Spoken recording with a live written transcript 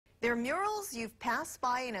They're murals you've passed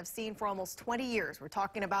by and have seen for almost 20 years. We're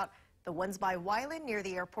talking about the ones by Wyland near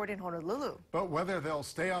the airport in Honolulu. But whether they'll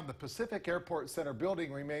stay on the Pacific Airport Center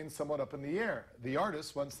building remains somewhat up in the air. The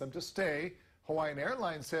artist wants them to stay. Hawaiian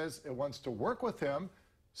Airlines says it wants to work with him.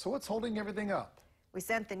 So what's holding everything up? We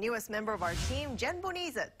sent the newest member of our team, Jen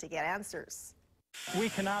Boniza, to get answers. We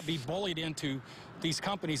cannot be bullied into these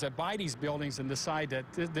companies that buy these buildings and decide that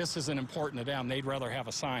this isn't important to them. They'd rather have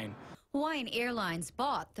a sign. Hawaiian Airlines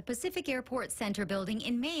bought the Pacific Airport Center building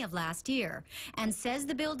in May of last year and says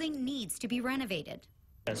the building needs to be renovated.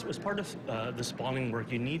 As part of the spalling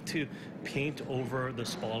work, you need to paint over the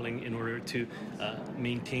spalling in order to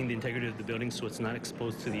maintain the integrity of the building so it's not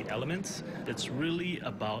exposed to the elements. It's really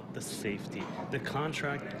about the safety. The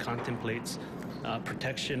contract contemplates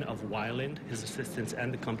protection of Wyland, his assistants,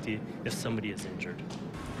 and the company if somebody is injured.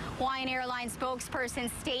 Hawaiian Airlines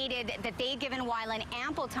spokesperson stated that they've given Wyland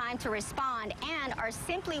ample time to respond and are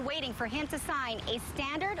simply waiting for him to sign a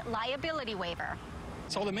standard liability waiver.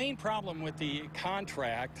 So the main problem with the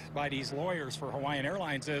contract by these lawyers for Hawaiian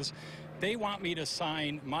Airlines is they want me to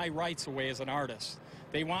sign my rights away as an artist.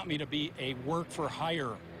 They want me to be a work for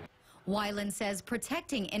hire. Wyland says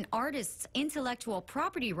protecting an artist's intellectual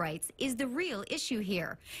property rights is the real issue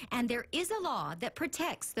here, and there is a law that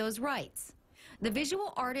protects those rights. The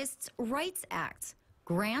Visual Artists' Rights Act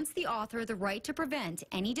grants the author the right to prevent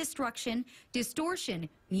any destruction, distortion,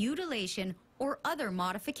 mutilation, or other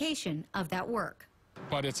modification of that work.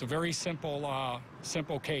 But it's a very simple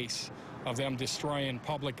case of them destroying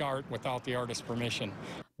public art without the artist's permission.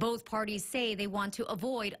 Both parties say they want to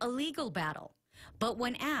avoid a legal battle. But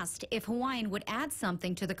when asked if Hawaiian would add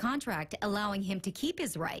something to the contract allowing him to keep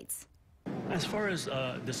his rights. As far as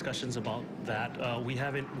discussions about that, we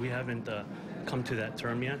haven't come to that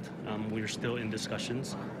term yet. We're still in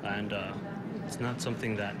discussions, and it's not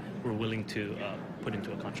something that we're willing to put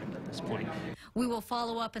into a contract at this point. We will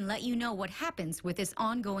follow up and let you know what happens with this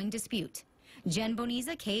ongoing dispute. Jen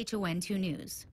Boniza, KHON 2 News.